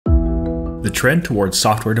The trend towards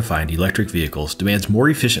software-defined electric vehicles demands more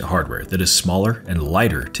efficient hardware that is smaller and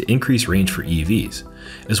lighter to increase range for EVs,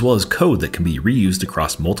 as well as code that can be reused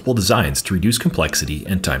across multiple designs to reduce complexity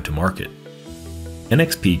and time to market.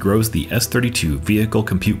 NXP grows the S32 vehicle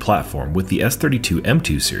compute platform with the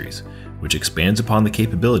S32M2 series, which expands upon the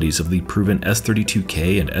capabilities of the proven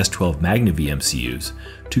S32K and S12 Magna VMCUs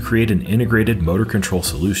to create an integrated motor control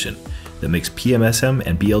solution that makes PMSM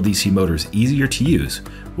and BLDC motors easier to use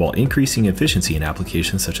while increasing efficiency in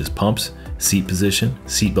applications such as pumps, seat position,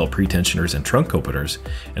 seatbelt pretensioners and trunk openers,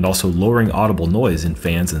 and also lowering audible noise in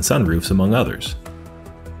fans and sunroofs, among others.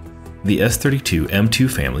 The S32M2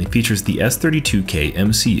 family features the S32K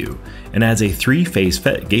MCU and adds a 3-phase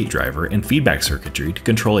FET gate driver and feedback circuitry to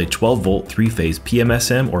control a 12-volt 3-phase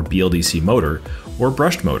PMSM or BLDC motor or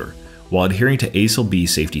brushed motor while adhering to ASIL B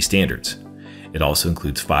safety standards. It also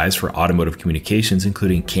includes PHYs for automotive communications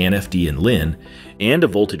including CAN FD and LIN, and a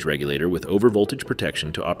voltage regulator with overvoltage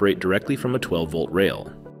protection to operate directly from a 12-volt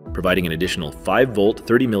rail, providing an additional 5-volt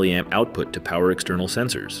 30mA output to power external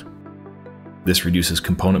sensors. This reduces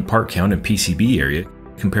component part count and PCB area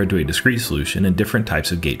compared to a discrete solution in different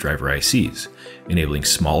types of gate driver ICs, enabling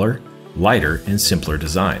smaller, lighter, and simpler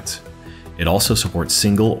designs. It also supports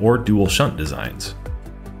single or dual shunt designs.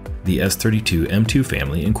 The S32M2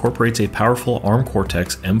 family incorporates a powerful ARM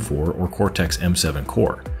Cortex-M4 or Cortex-M7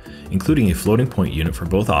 core, including a floating point unit for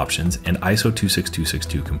both options and ISO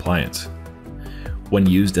 26262 compliance. When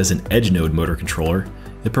used as an edge node motor controller,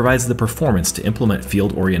 it provides the performance to implement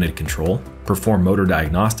field-oriented control, perform motor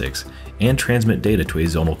diagnostics, and transmit data to a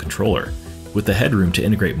zonal controller, with the headroom to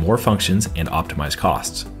integrate more functions and optimize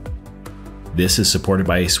costs. This is supported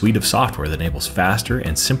by a suite of software that enables faster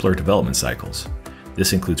and simpler development cycles.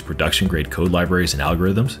 This includes production-grade code libraries and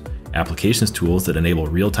algorithms, applications tools that enable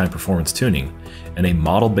real-time performance tuning, and a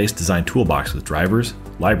model-based design toolbox with drivers,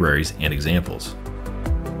 libraries, and examples.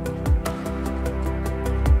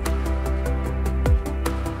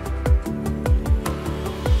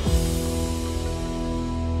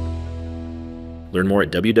 Learn more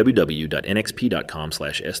at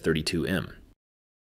www.nxp.com/S32M.